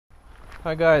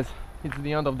Hi guys, it's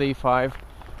the end of day 5.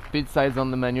 Pizza is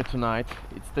on the menu tonight.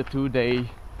 It's the 2-day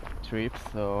trip,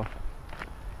 so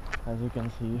as you can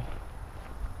see,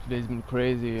 today's been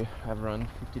crazy. I've run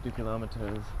 52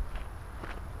 kilometers.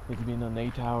 It's been an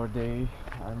 8-hour day.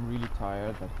 I'm really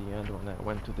tired at the end. When I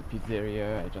went to the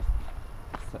pizzeria,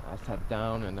 I sat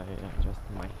down and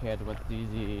my head was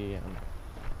dizzy and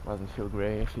wasn't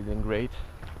feeling great.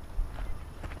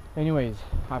 Anyways,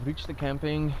 I've reached the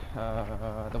camping,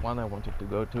 the one I wanted to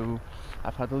go to.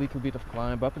 I've had a little bit of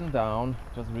climb up and down.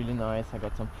 It was really nice. I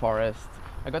got some forest.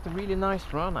 I got a really nice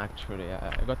run actually.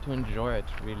 I got to enjoy it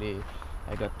really.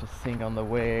 I got to sing on the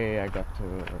way. I got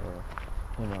to,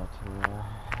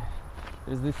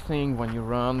 there's this thing when you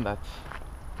run that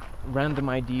random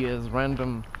ideas,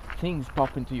 random things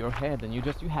pop into your head, and you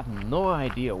have no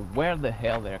idea where the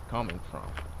hell they're coming from.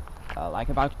 Like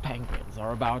about penguins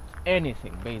or about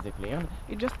anything basically, and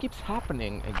it just keeps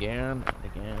happening again and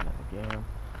again and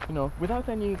again, without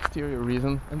any exterior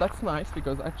reason. And that's nice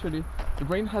because actually the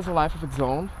brain has a life of its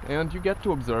own and you get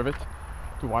to observe it,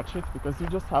 to watch it, because you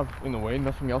just have in a way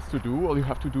nothing else to do. All you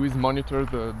have to do is monitor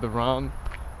the run,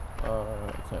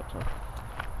 etc.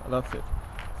 That's it.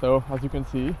 So as you can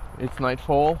see, it's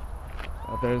nightfall.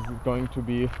 There's going to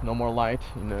be no more light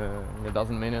in a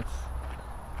dozen minutes,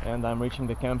 and I'm reaching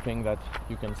the camping that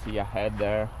you can see ahead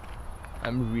there.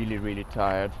 I'm really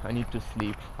tired. I need to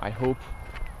sleep. I hope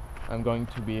I'm going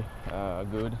to be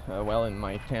good, well in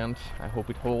my tent. I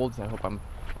hope it holds. I hope I'm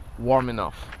warm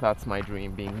enough. That's my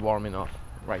dream, being warm enough.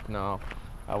 Right now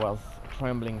I was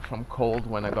trembling from cold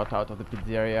when I got out of the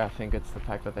pizzeria. I think it's the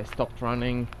fact that I stopped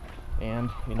running, and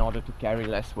in order to carry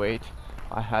less weight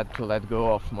I had to let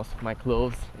go of most of my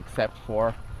clothes except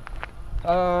for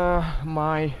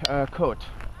my coat.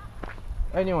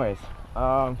 Anyways,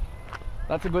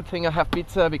 that's a good thing I have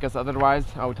pizza, because otherwise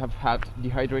I would have had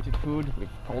dehydrated food with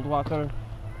cold water,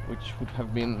 which would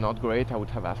have been not great. I would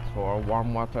have asked for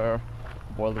warm water,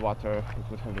 boiled water. It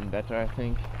would have been better, I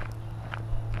think.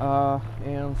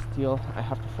 And still I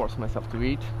have to force myself to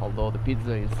eat, although the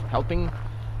pizza is helping.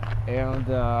 And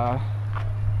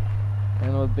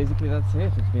well, basically that's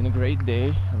it. It's been a great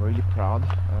day. I'm really proud.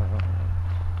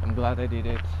 I'm glad I did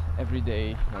it. Every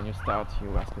day when you start,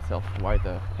 you ask yourself why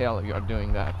the hell you are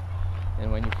doing that,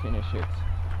 and when you finish it,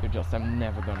 I'm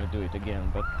never gonna do it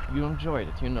again. But you enjoyed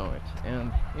it, you know it,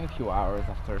 and in a few hours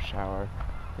after a shower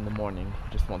in the morning,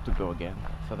 you just want to go again.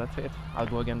 So that's it. I'll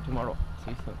go again tomorrow.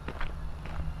 See you soon.